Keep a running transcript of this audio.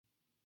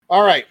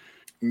All right,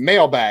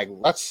 mailbag.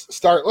 Let's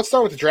start with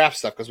the draft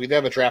stuff because we did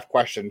have a draft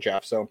question,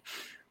 Jeff. So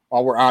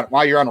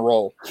while you're on a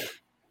roll,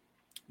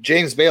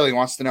 James Bailey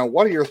wants to know,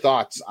 what are your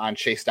thoughts on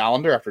Chase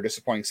Dollander after a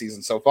disappointing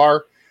season so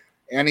far?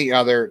 Any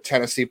other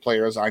Tennessee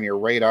players on your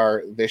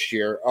radar this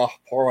year? Oh,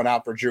 pour one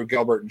out for Drew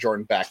Gilbert and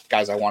Jordan Beck,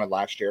 guys I wanted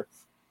last year.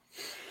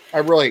 I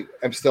really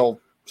am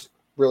still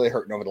really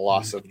hurting over the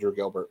loss of Drew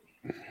Gilbert.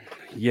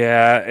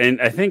 Yeah,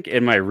 and I think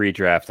in my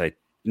redraft, I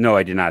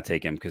did not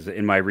take him because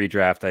in my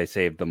redraft I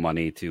saved the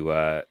money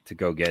to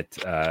go get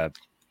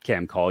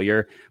Cam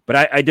Collier.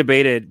 But I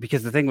debated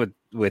because the thing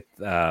with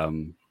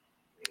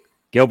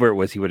Gilbert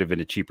was he would have been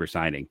a cheaper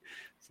signing,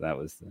 so that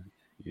was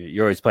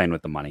you're always playing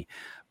with the money.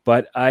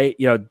 But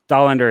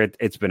Dollander,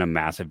 it's been a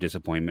massive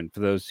disappointment for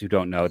those who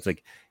don't know. It's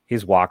like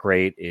his walk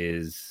rate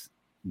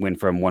went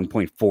from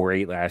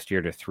 1.48 last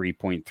year to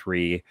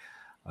 3.3.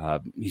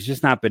 He's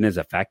just not been as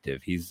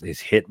effective. His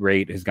hit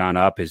rate has gone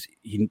up. His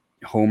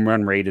home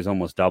run rate is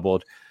almost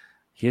doubled.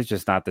 He's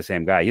just not the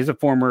same guy. He's a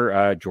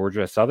former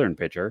Georgia Southern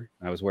pitcher.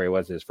 That was where he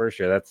was his first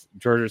year. That's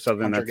Georgia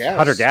Southern.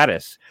 Hunter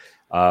Gaddis.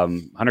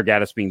 Hunter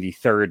Gaddis being the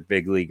third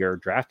big leaguer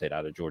drafted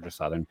out of Georgia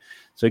Southern.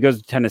 So he goes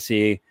to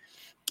Tennessee.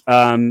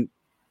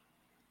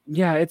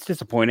 Yeah, it's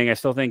disappointing. I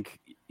still think,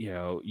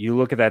 you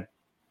look at that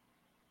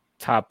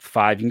top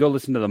 5, you can go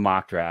listen to the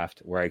mock draft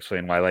where I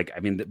explain why,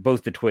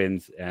 both the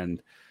Twins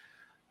and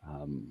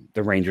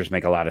the Rangers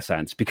make a lot of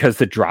sense because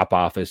the drop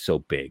off is so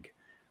big.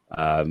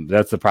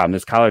 That's the problem.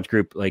 This college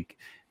group,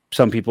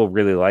 some people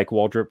really like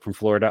Waldrop from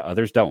Florida,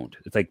 others don't.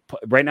 It's like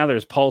right now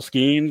there's Paul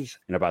Skeens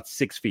and about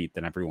 6 feet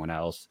than everyone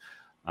else.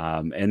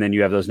 And then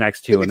you have those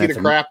next two, and then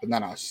crap, and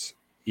then us.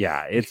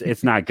 Yeah,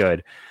 it's not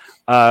good.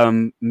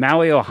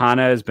 Maui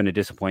Ohana has been a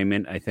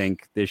disappointment, I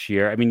think, this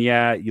year. I mean,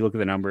 yeah, you look at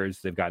the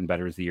numbers, they've gotten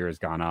better as the year has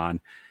gone on.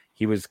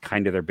 He was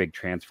kind of their big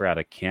transfer out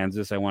of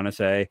Kansas, I want to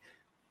say.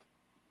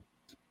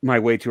 My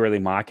way too early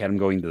mock had him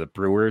going to the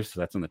Brewers, so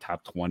that's in the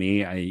top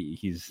 20. I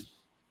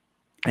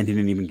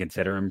didn't even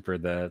consider him for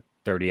the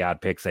 30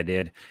 odd picks I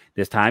did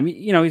this time.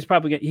 He's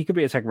probably he could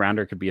be a second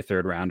rounder, could be a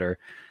third rounder.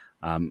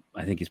 I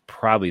think he's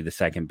probably the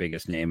second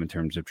biggest name in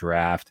terms of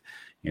draft.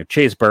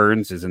 Chase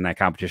Burns is in that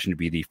competition to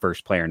be the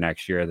first player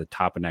next year. The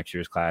top of next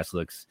year's class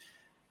looks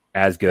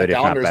as good, if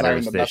not better,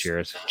 as this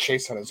year's.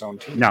 Chase on his own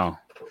team. No.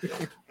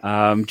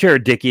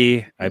 Jared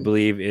Dickey, I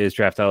believe, is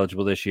draft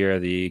eligible this year.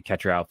 The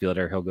catcher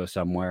outfielder, he'll go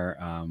somewhere.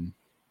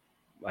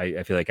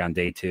 I feel like on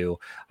day 2.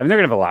 I mean, they're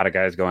going to have a lot of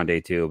guys go on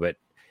day 2, but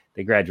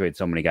they graduated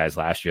so many guys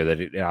last year that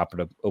it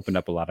opened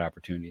up a lot of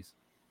opportunities.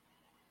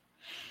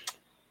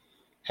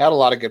 Had a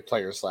lot of good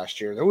players last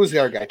year. Who was the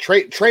other guy?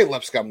 Trey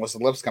Lipscomb was the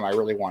Lipscomb I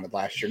really wanted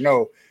last year.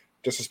 No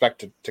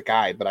disrespect to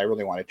Guy, but I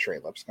really wanted Trey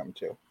Lipscomb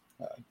too.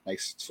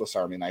 Nice Swiss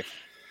Army knife.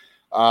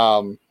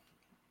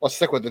 Let's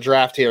stick with the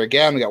draft here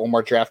again. We got one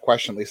more draft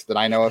question, at least that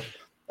I know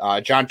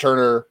of. John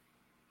Turner,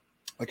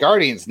 the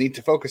Guardians need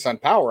to focus on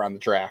power on the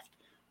draft.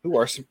 Who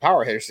are some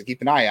power hitters to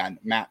keep an eye on?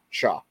 Matt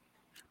Shaw.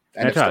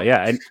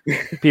 Yeah. And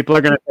people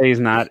are going to say he's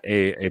not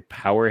a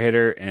power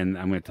hitter, and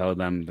I'm going to tell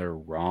them they're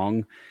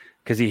wrong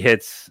because he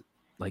hits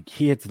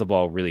the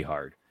ball really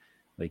hard.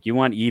 You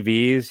want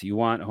EVs, you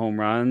want home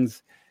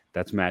runs.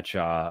 That's Matt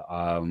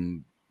Shaw.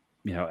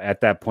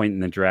 At that point in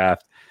the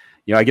draft,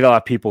 I get a lot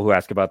of people who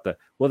ask about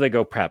will they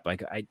go prep?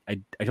 I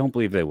don't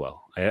believe they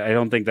will. I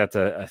don't think that's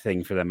a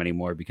thing for them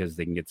anymore because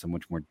they can get so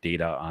much more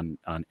data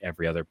on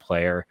every other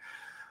player.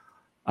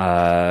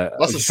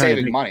 Less of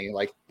saving money,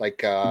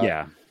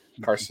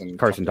 Carson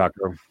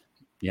Tucker.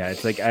 Yeah,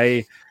 it's like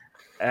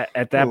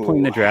at that point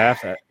in the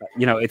draft,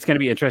 it's going to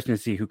be interesting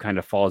to see who kind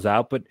of falls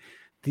out. But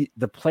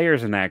the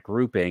players in that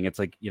grouping, it's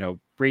like,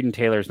 Braden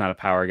Taylor's not a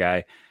power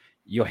guy.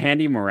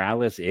 Yohandy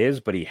Morales is,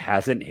 but he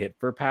hasn't hit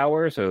for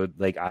power. So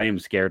I am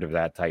scared of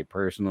that type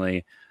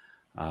personally.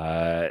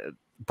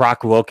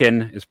 Brock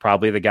Wilken is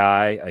probably the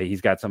guy.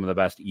 He's got some of the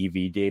best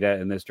EV data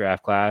in this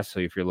draft class.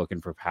 So if you're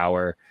looking for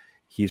power,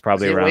 he's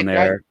probably around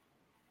there. Guy?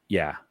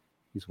 Yeah,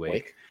 he's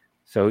Wake.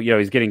 So,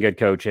 he's getting good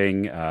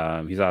coaching.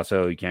 He's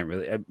also, you can't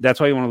really, that's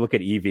why you want to look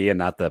at EV and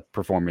not the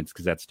performance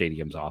because that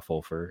stadium's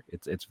awful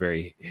it's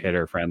very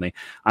hitter friendly.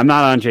 I'm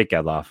not on Jake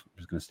Gedloff. I'm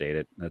just going to state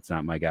it. That's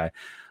not my guy.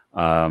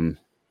 I'm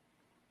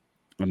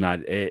not.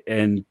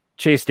 And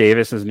Chase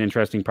Davis is an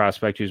interesting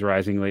prospect who's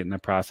rising late in the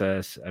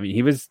process. I mean,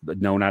 he was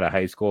known out of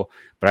high school,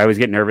 but I always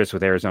get nervous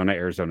with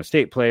Arizona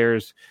State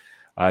players.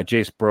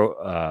 Jace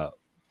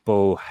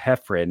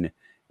Bohefrin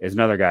is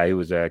another guy who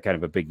was kind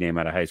of a big name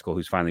out of high school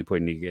who's finally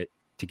putting it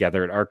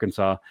together at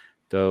Arkansas,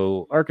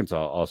 though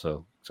Arkansas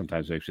also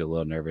sometimes makes you a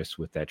little nervous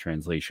with that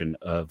translation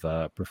of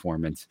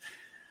performance.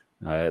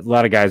 A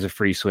lot of guys are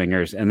free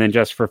swingers, and then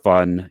just for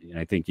fun,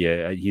 I think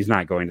he's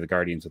not going to the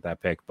Guardians with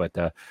that pick, but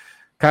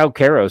Kyle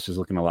Karros is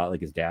looking a lot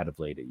like his dad of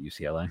late at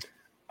UCLA.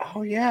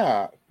 Oh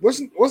yeah,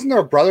 wasn't there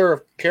a brother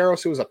of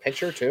Karros who was a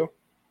pitcher too?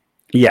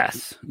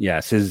 Yes,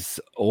 his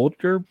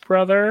older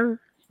brother,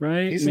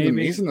 right? He's in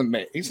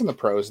the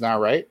pros now,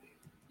 right?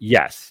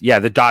 Yes. Yeah,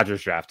 the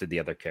Dodgers drafted the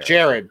other Karros.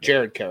 Jared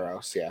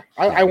Karros, yeah.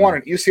 I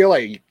wanted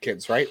UCLA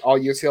kids, right? All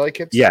UCLA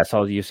kids? Yes,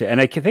 all UCLA.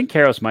 And I think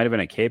Karros might have been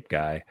a Cape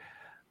guy.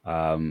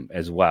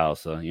 as well.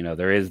 So,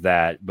 there is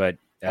that. But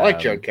I like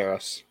Joe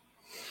Karras.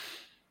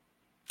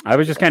 I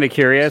was just kind of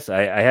curious.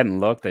 I hadn't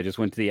looked. I just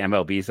went to the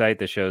MLB site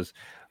that shows,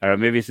 I don't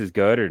know, maybe this is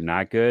good or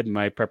not good,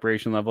 my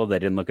preparation level. They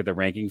didn't look at the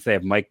rankings. They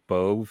have Mike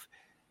Bove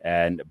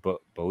and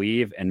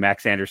Boeve and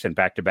Max Anderson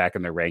back-to-back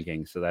in their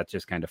rankings. So that's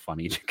just kind of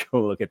funny to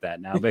go look at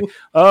that now. But,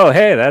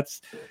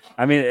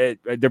 hey,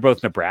 they're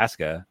both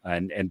Nebraska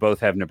and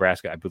both have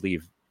Nebraska, I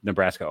believe,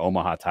 Nebraska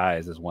Omaha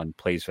ties as one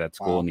plays for that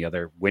school and the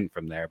other went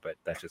from there. But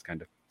that's just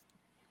kind of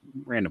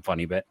random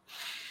funny bit.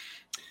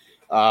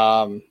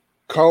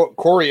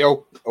 Corey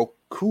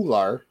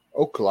Okular,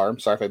 I'm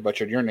sorry if I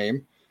butchered your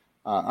name.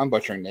 I'm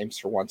butchering names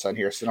for once on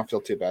here, so don't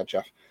feel too bad,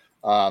 Jeff.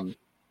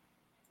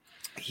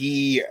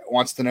 He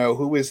wants to know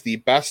who is the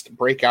best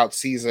breakout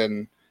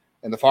season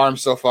in the farm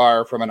so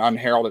far from an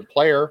unheralded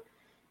player.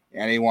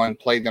 Anyone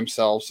played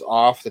themselves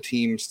off the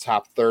team's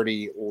top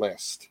 30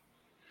 list.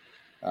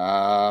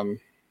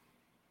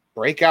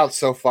 Breakout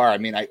so far. I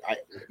mean, I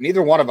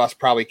neither one of us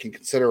probably can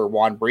consider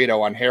Juan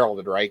Brito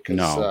unheralded, right?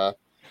 Because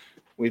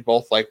we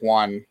both like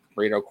Juan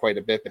Brito quite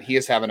a bit, but he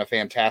is having a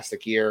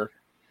fantastic year.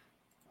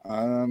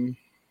 I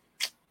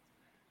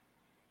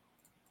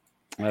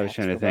was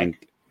trying to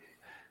think.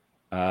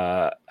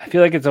 I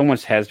feel like it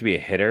almost has to be a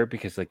hitter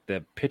because like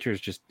the pitchers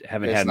just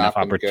haven't had enough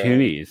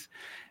opportunities.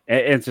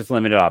 It's just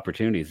limited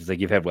opportunities. It's like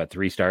you've had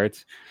 3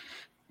 starts,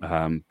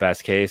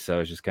 best case. So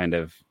it's just kind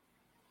of,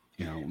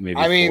 maybe.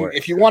 I mean,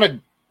 if you want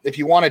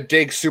to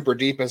dig super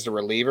deep as a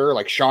reliever,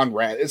 like Sean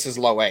Rapp, this is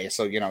low A,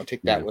 so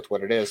take that with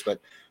what it is. But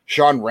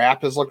Sean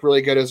Rapp has looked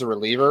really good as a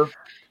reliever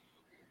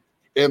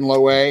in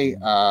low A.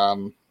 I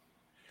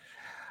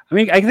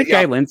mean, I think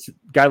Guy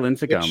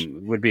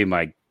Lincecum would be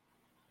my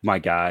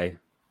guy.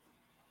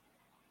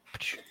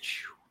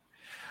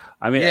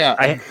 I mean,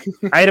 I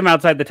had him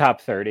outside the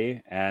top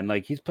 30, and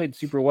like he's played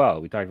super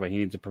well. We talked about he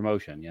needs a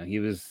promotion. He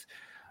was,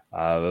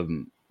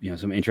 some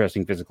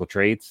interesting physical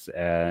traits,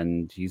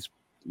 and he's,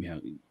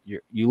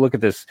 you look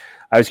at this.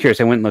 I was curious.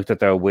 I went and looked at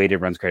the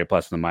weighted runs created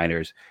plus in the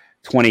minors,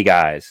 20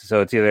 guys.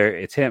 So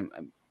it's him,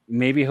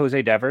 maybe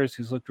Jose Devers,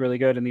 who's looked really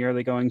good in the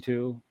early going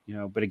too.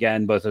 But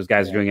again, both those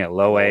guys are doing it at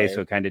low A, so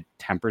it kind of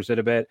tempers it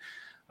a bit.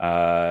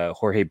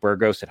 Jorge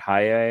Burgos at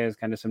high A is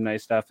kind of some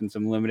nice stuff and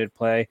some limited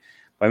play.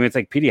 But I mean, it's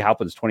like PD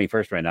Halpin's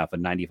 21st right now for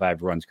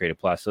 95 runs created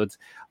plus. So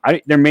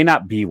there may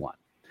not be one.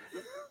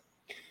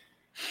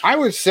 I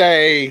would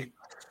say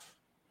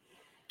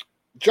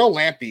Joe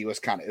Lampe is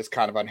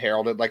kind of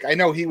unheralded. Like I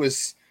know he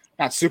was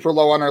not super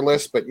low on our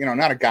list, but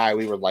not a guy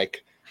we were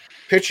like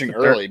pitching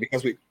early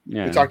because we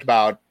talked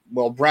about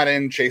Will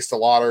Brennan, Chase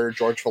DeLauder,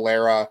 George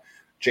Valera,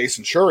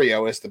 Jason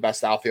Churio is the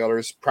best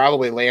outfielders.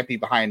 Probably Lampe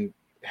behind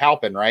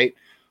Halpin, right?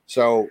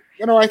 So,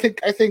 I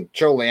think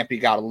Joe Lampe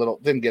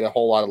didn't get a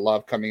whole lot of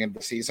love coming into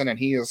the season, and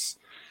he is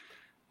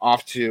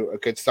off to a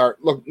good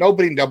start. Look,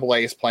 nobody in AA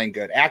is playing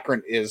good.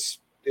 Akron is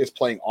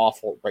playing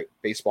awful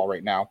baseball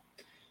right now.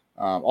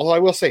 Although I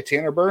will say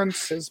Tanner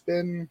Burns has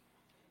been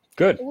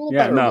good. A little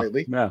better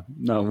lately.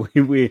 No,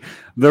 we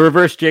the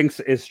reverse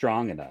jinx is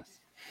strong in us.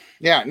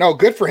 Yeah, no,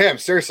 good for him,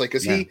 seriously,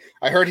 because I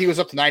heard he was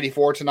up to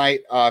 94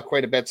 tonight,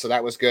 quite a bit, so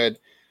that was good.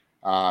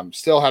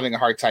 Still having a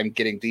hard time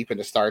getting deep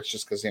into starts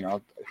just because,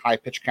 high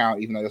pitch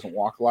count, even though he doesn't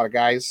walk a lot of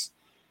guys.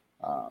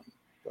 But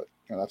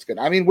that's good.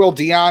 I mean, Will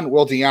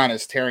Dion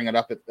is tearing it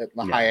up at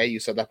the high A. You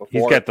said that before.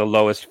 He's got the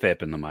lowest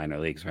FIP in the minor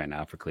leagues right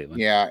now for Cleveland.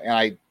 Yeah,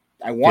 and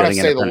I want to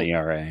say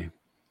ERA.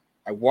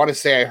 I want to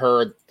say I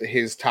heard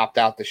his topped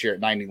out this year at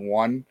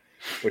 91,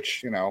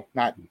 which,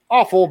 not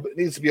awful, but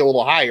needs to be a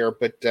little higher,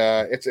 but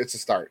it's a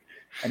start.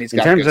 And he's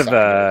got in terms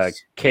of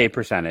K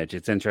percentage,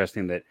 it's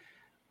interesting that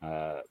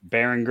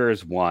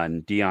Behringer's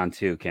 1, Dion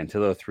 2,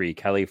 Cantillo 3,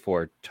 Kelly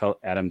 4,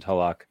 Adam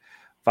Tulloch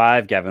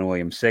 5, Gavin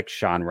Williams 6,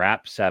 Sean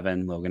Rapp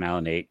 7, Logan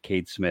Allen 8,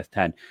 Cade Smith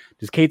 10.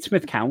 Does Cade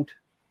Smith count?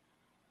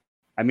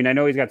 I mean, I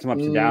know he's got some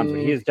ups and downs, but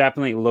he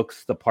definitely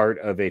looks the part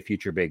of a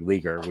future big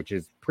leaguer, which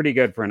is pretty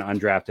good for an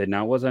undrafted.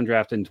 Now, it was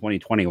undrafted in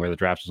 2020 where the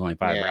draft was only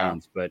 5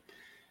 rounds, but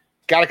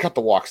got to cut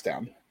the walks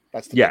down.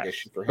 That's the big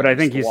issue for him. But I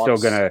think he's still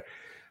going to.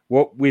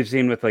 What we've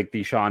seen with like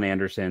the Sean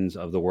Andersons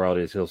of the world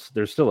is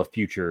there's still a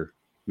future.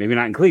 Maybe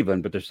not in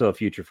Cleveland, but there's still a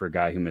future for a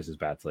guy who misses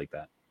bats like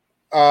that.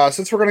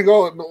 Since we're going to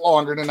go a bit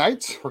longer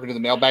tonight, we're going to do the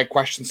mailbag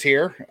questions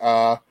here.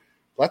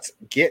 Let's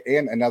get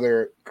in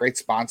another great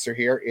sponsor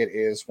here. It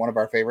is one of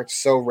our favorites,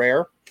 So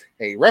Rare,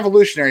 a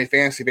revolutionary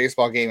fantasy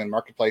baseball game and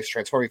marketplace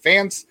transforming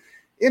fans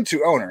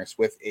into owners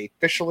with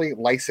officially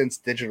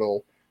licensed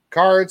digital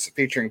cards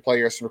featuring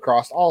players from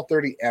across all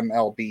 30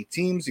 MLB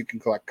teams. You can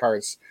collect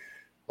cards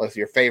with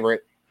your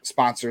favorite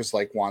sponsors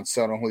like Juan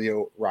Soto,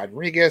 Julio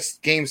Rodriguez.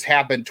 Games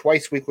happen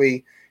twice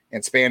weekly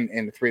and span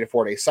in a 3 to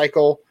 4 day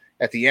cycle.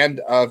 At the end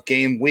of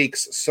game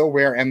weeks, So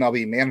Rare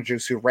MLB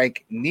managers who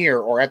rank near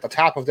or at the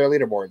top of their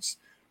leaderboards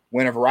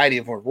win a variety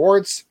of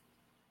rewards,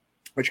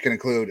 which can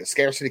include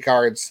scarcity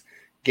cards,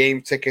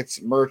 game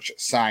tickets, merch,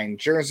 signed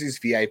jerseys,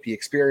 VIP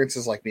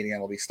experiences like meeting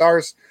MLB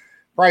stars.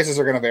 Prizes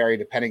are going to vary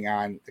depending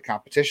on the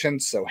competition,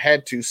 so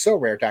head to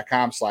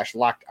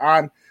sorare.com/locked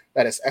on.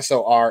 That is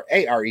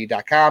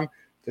SORARE.com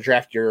to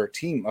draft your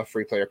team of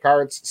free player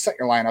cards, set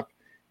your lineup,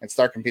 and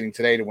start competing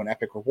today to win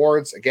epic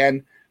rewards.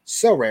 Again,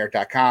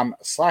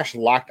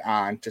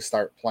 sorare.com/locked-on to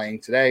start playing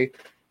today,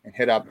 and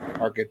hit up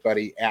our good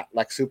buddy at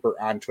Lex Super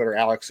on Twitter,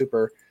 Alex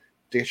Super,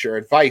 to get your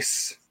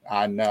advice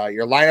on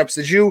your lineups.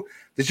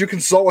 Did you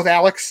consult with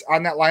Alex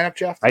on that lineup,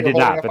 Jeff? I did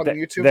not, but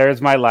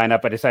there's my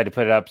lineup. I decided to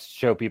put it up to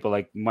show people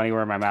like money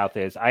where my mouth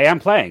is. I am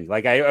playing.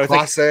 Like I was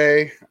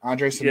Clase,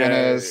 Andres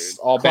Jimenez,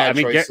 all bad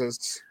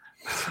choices.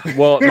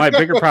 Well, my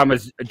bigger problem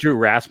is Drew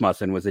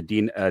Rasmussen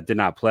did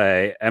not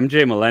play.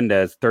 MJ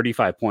Melendez,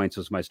 35 points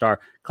was my star.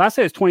 Clase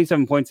has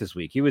 27 points this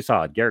week. He was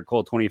solid. Garrett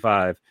Cole,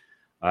 25.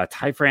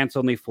 Ty France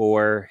only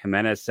 4.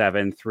 Jimenez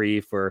 7.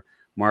 3 for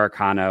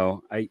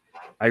Maracano.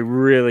 I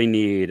really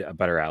need a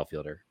better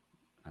outfielder.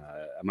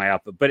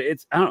 But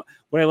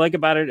what I like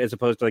about it as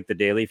opposed to like the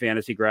daily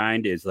fantasy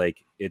grind is like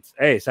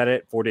hey, set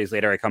it 4 days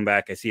later. I come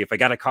back, I see if I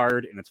got a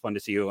card, and it's fun to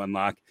see you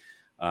unlock.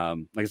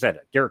 Like I said,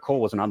 Garrett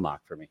Cole was an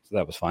unlock for me, so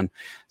that was fun.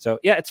 So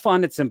yeah, it's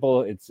fun, it's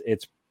simple,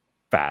 it's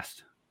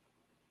fast.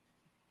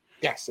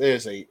 Yes, it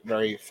is a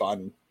very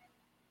fun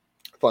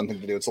thing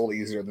to do. It's a little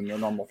easier than your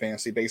normal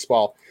fantasy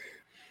baseball.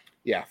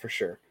 Yeah, for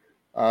sure.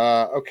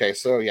 Okay,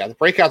 so yeah, the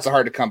breakouts are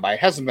hard to come by. It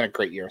hasn't been a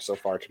great year so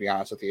far, to be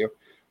honest with you,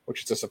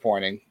 which is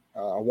disappointing.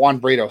 Juan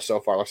Brito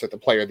so far looks like the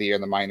player of the year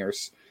in the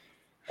minors.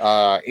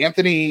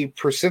 Anthony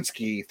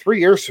Persinski, 3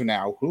 years from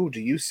now, who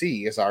do you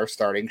see as our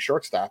starting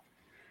shortstop?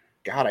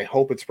 God, I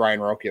hope it's Brian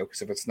Rocchio,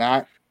 because if it's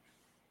not,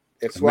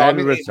 it's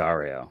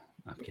Rosario.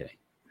 I'm kidding.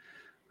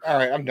 All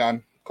right, I'm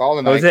done. Call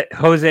the night.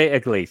 Jose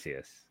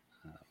Iglesias.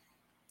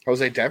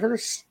 Jose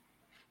Devers?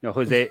 No,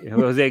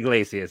 Jose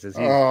Iglesias.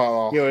 He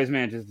always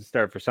manages to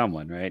start for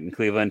someone, right? In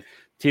Cleveland,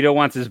 Tito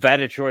wants his bet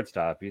at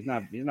shortstop. He's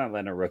not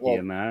letting a rookie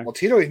in there. Well,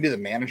 Tito can be the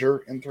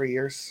manager in 3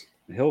 years.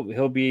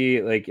 He'll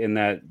be like in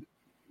that.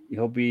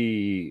 He'll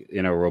be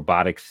in a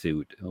robotic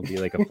suit. He'll be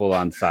like a full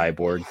on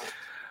cyborg.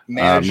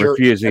 Manager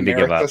refusing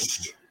emeritus.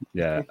 to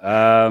give up.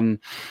 Yeah.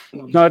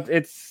 No,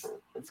 it's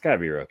got to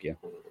be Rocchio.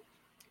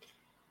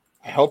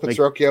 I hope it's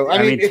Rocchio.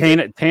 I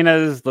mean,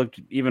 Tana's looked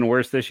even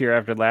worse this year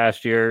after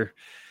last year.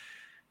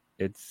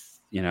 It's,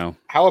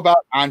 How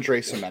about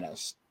Andres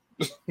Jimenez?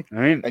 I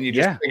mean, and you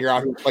just figure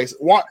out who plays.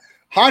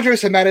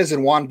 Andres Jimenez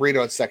and Juan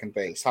Brito at second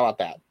base. How about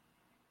that?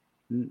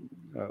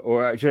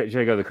 Or should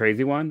I go the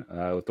crazy one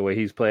with the way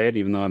he's played,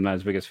 even though I'm not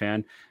his biggest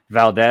fan?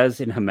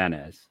 Valdez and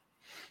Jimenez.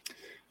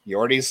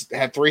 Yordy's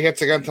had 3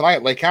 hits again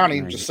tonight, Lake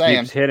County. Just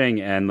saying. Keeps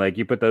hitting, and like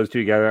you put those two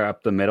together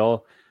up the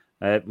middle,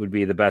 that would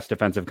be the best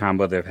defensive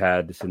combo they've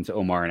had since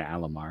Omar and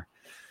Alomar.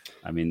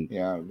 I mean,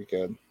 yeah, it would be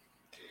good.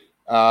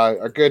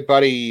 Our good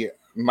buddy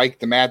Mike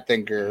the Mad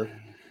Thinker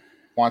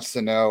wants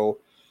to know,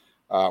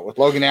 with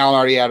Logan Allen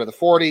already out of the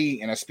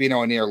 40 and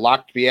Espino and Neer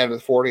locked to be out of the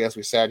 40, as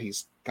we said,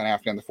 he's kind of have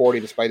to be on the 40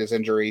 despite his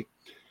injury.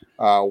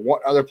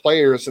 What other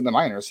players in the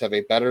minors have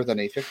a better than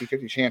a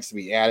 50-50 chance to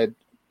be added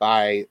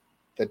by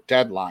the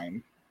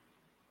deadline?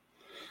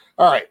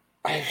 All right.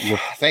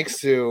 Thanks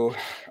to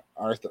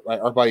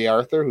our buddy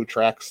Arthur, who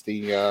tracks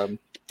the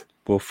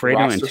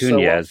Fredo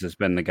Antunez has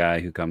been the guy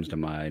who comes to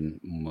mind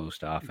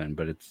most often,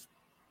 but it's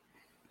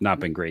not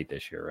been great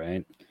this year,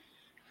 right?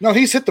 No,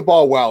 he's hit the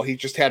ball well. He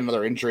just had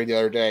another injury the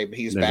other day, but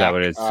he's back. Is that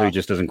what it is? So he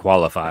just doesn't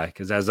qualify?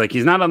 Because I was like,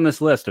 he's not on this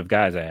list of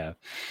guys I have.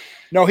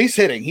 No, he's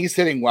hitting. He's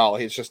hitting well.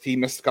 He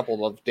missed a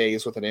couple of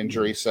days with an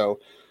injury. So,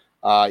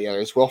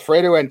 there's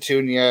Wilfredo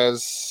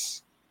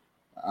Antunez,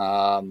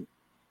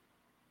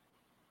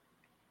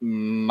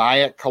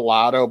 Mayat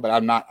Collado, but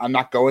I'm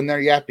not going there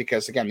yet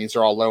because again, these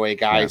are all low A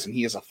guys, and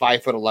he is a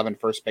 5'11"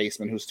 first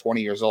baseman who's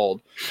 20 years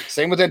old.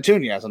 Same with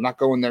Antunez. I'm not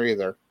going there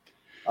either.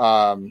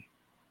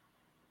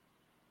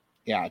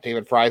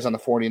 David Fry's on the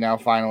 40 now.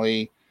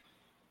 Finally,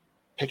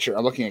 pitcher.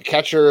 I'm looking at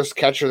catchers.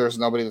 Catcher, there's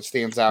nobody that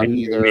stands out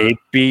either.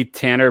 Maybe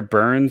Tanner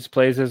Burns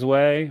plays his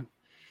way.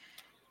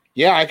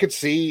 Yeah, I could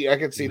see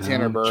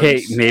Tanner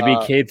Burns. Maybe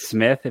Cade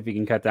Smith if he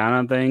can cut down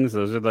on things.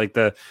 Those are like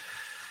the.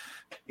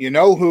 You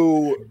know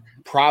who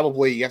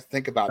probably you have to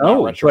think about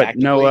now retroactively. But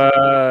no,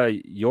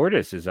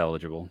 Yordis is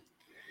eligible.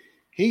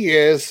 He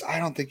is. I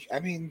don't think. I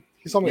mean,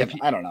 he's only.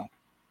 I don't know.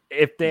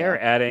 If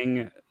they're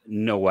adding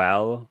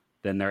Noel,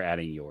 then they're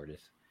adding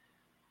Yordis.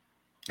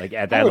 Like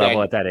at that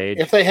level, at that age.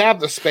 If they have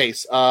the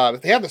space,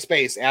 add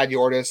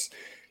Yordis.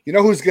 You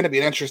know who's going to be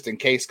an interesting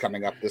case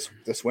coming up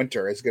this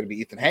winter is going to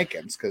be Ethan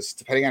Hankins, because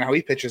depending on how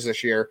he pitches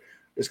this year,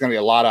 there's going to be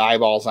a lot of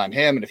eyeballs on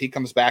him. And if he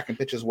comes back and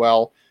pitches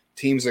well,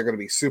 teams are going to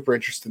be super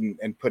interested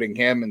in putting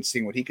him and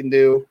seeing what he can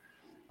do.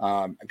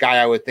 A guy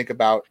I would think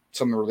about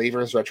some of the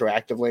relievers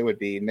retroactively would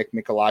be Nick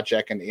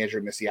Mikolajek and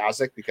Andrew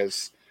Misiazik,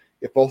 because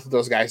if both of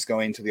those guys go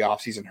into the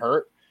offseason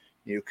hurt,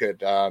 you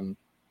could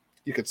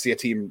see a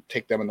team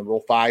take them in the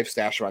Rule 5,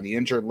 stash them on the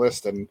injured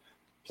list, and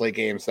play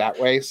games that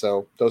way.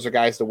 So those are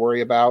guys to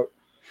worry about.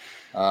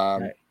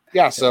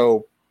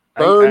 So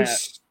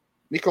Burns,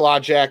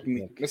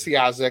 Mikolajek,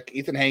 Misiazik,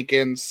 Ethan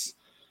Hankins,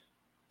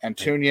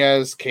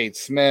 Antunez, Cade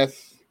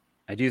Smith.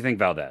 I do think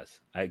Valdez,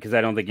 because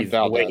I don't think he's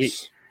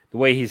the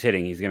way he's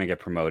hitting, he's going to get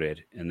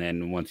promoted. And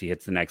then once he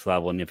hits the next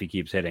level, and if he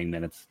keeps hitting,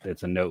 then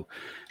it's a no.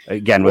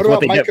 Again, what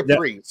about Mike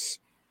Caprice?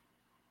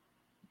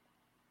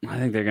 I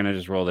think they're going to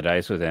just roll the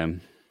dice with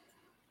him.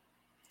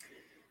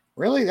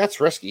 Really, that's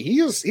risky.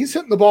 He's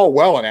hitting the ball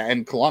well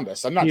in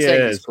Columbus. I'm not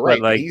saying he's great,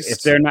 but like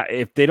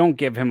if they don't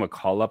give him a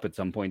call up at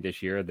some point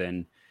this year,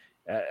 then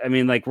I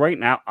mean, like right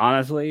now,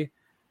 honestly,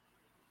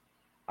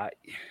 I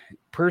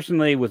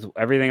personally, with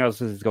everything else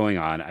that's going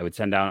on, I would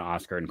send down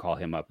Oscar and call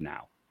him up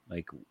now.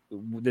 Like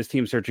this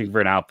team's searching for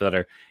an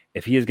outfielder.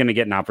 If he is going to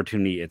get an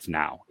opportunity, it's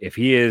now. If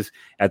he is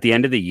at the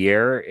end of the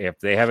year, if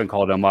they haven't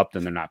called him up,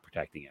 then they're not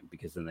protecting him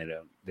because then they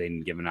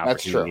didn't give an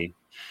opportunity.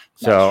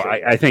 So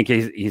I think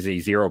he's a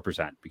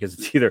 0% because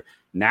it's either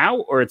now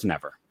or it's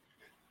never.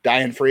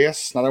 Diane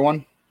Frias, another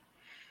one.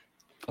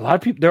 A lot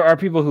of people. There are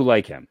people who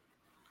like him.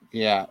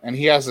 Yeah, and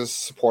he has his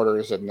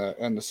supporters in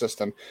the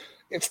system.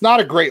 It's not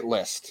a great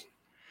list,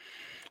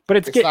 but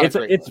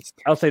it's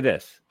I'll say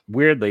this.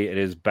 Weirdly, it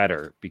is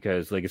better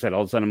because, like I said,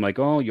 all of a sudden I'm like,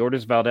 oh,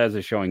 Yordis Valdez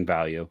is showing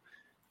value.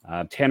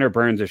 Tanner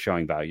Burns is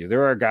showing value.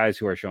 There are guys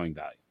who are showing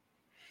value.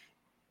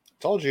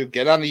 Told you,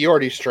 get on the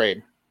Yordis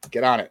trade.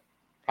 Get on it.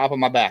 Hop on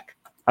my back.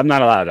 I'm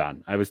not allowed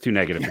on. I was too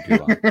negative for too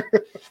long.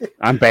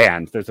 I'm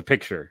banned. There's a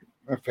picture.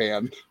 I'm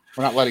banned.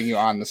 We're not letting you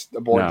on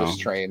aboard this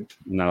train.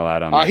 I'm not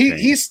allowed on.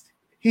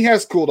 He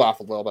has cooled off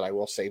a little bit, I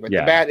will say, but the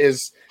bat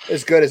is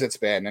as good as it's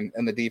been,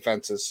 and the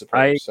defense is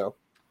superb.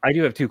 I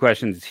do have two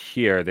questions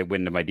here that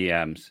went into my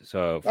DMs.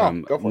 So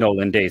from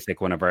Nolan Dasick,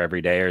 one of our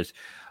everydayers,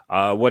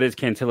 what is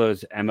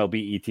Cantillo's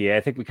MLB ETA?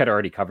 I think we kind of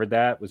already covered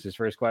that. Was his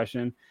first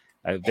question.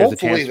 There's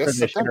Hopefully a chance this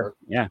September.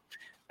 Yeah.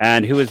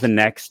 And who is the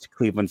next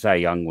Cleveland Cy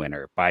Young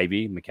winner?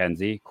 Bybee,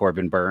 McKenzie,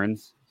 Corbin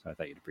Burns. So I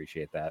thought you'd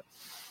appreciate that.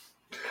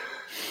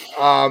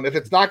 If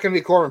it's not going to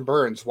be Corbin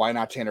Burns, why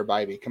not Tanner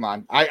Bybee? Come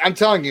on. I'm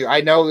telling you, I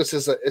know this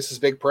is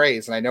big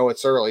praise, and I know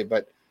it's early,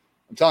 but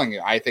I'm telling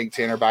you, I think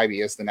Tanner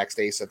Bybee is the next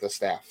ace of the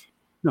staff.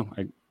 No,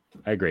 I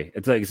agree.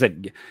 It's like I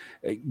said,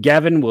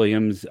 Gavin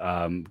Williams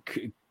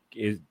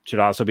should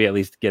also be at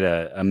least get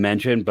a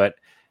mention, but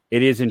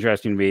it is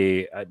interesting to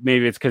me.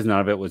 Maybe it's because none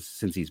of it was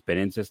since he's been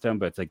in system,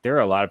 but it's like there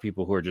are a lot of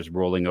people who are just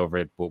rolling over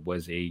it. What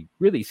was a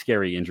really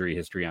scary injury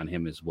history on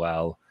him as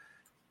well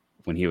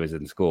when he was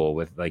in school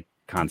with like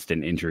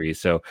constant injuries.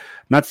 So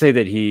not to say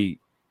that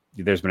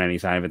there's been any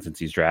sign of it since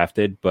he's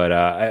drafted,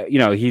 but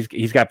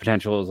he's got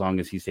potential as long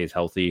as he stays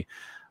healthy.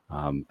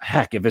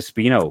 Heck, if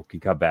Espino can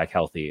come back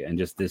healthy and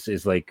just this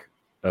is like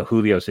a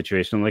Julio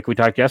situation, like we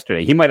talked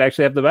yesterday, he might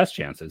actually have the best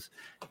chances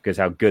because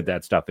how good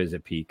that stuff is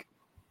at peak.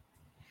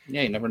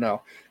 Yeah, you never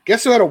know.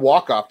 Guess who had a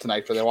walk-off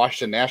tonight for the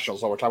Washington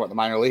Nationals while we're talking about the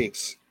minor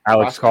leagues?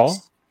 Alex Call?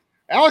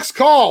 Alex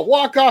Call,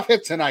 walk-off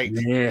hit tonight.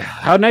 Yeah.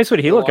 How nice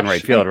would he look in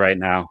right field right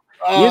now?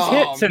 He has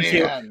hit since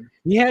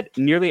he had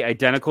nearly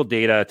identical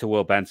data to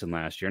Will Benson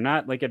last year.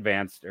 Not like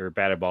advanced or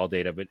batted ball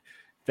data, but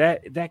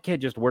that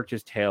kid just worked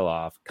his tail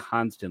off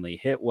constantly,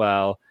 hit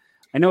well.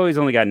 I know he's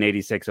only got an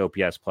 86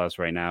 OPS plus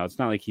right now. It's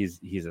not like he's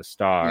a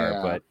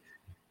star,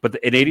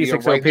 but an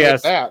 86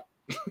 OPS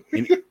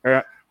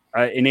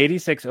an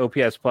 86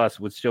 OPS plus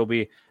would still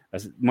be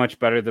much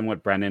better than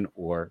what Brennan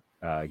or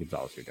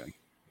Gonzalez are doing.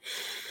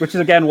 Which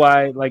is again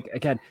why,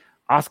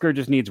 Oscar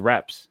just needs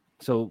reps.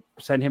 So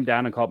send him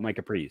down and call up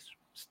Micah Priest.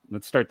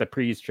 Let's start the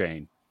Priest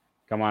train.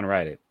 Come on,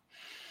 ride it.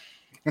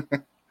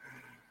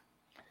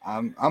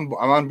 I'm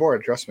on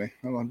board. Trust me,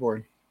 I'm on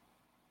board.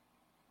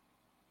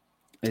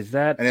 Is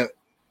that any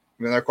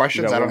other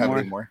questions? I don't have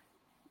any more.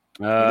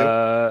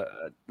 I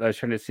was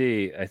trying to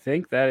see. I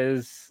think that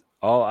is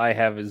all I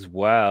have as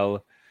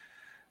well.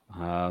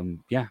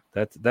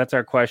 That's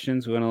our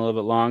questions. We went a little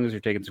bit long as we're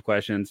taking some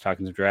questions,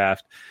 talking some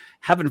draft,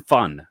 having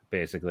fun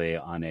basically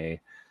on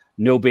a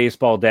no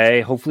baseball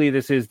day. Hopefully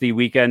this is the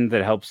weekend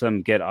that helps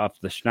them get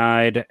off the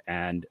schneid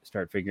and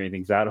start figuring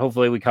things out.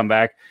 Hopefully we come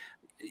back.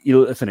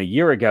 Listen, a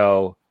year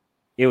ago,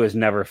 it was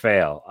never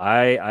fail.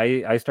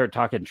 I start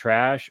talking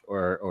trash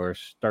or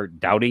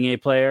start doubting a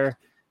player,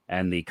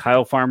 and the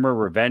Kyle Farmer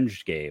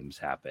revenge games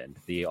happened.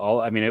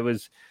 It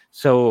was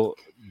so.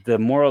 The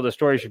moral of the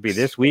story should be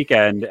this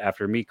weekend,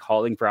 after me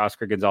calling for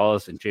Oscar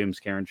Gonzalez and James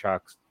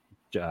Karinchak's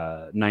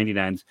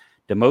 99's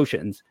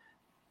demotions,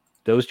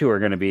 those two are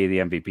going to be the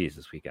MVPs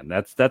this weekend.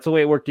 That's the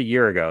way it worked a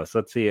year ago. So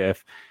let's see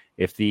if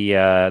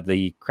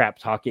the crap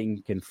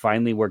talking can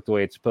finally work the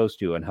way it's supposed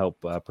to and help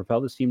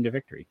propel this team to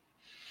victory.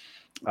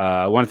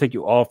 I want to thank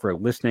you all for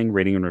listening,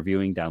 rating and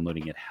reviewing,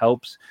 downloading. It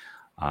helps.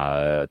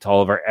 To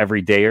all of our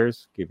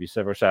everydayers, give you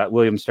several shots.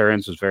 William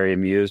Stearns was very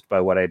amused by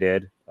what I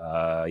did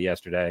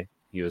yesterday.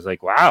 He was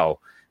like, wow.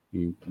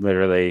 He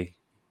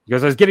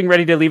goes, I was getting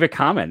ready to leave a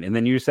comment, and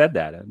then you said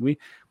that. And we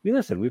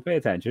listen, we pay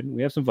attention.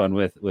 We have some fun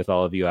with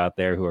all of you out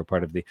there who are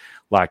part of the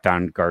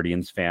Lockdown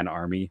Guardians fan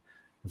army.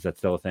 Is that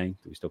still a thing?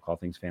 Do we still call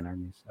things fan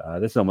armies?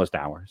 This is almost an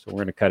hour, so we're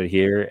going to cut it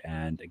here.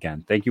 And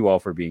again, thank you all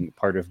for being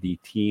part of the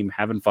team,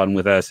 having fun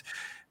with us,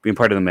 being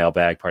part of the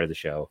mailbag, part of the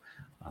show.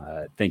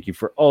 Thank you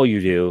for all you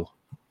do,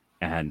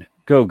 and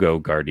go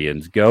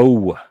Guardians,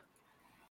 go.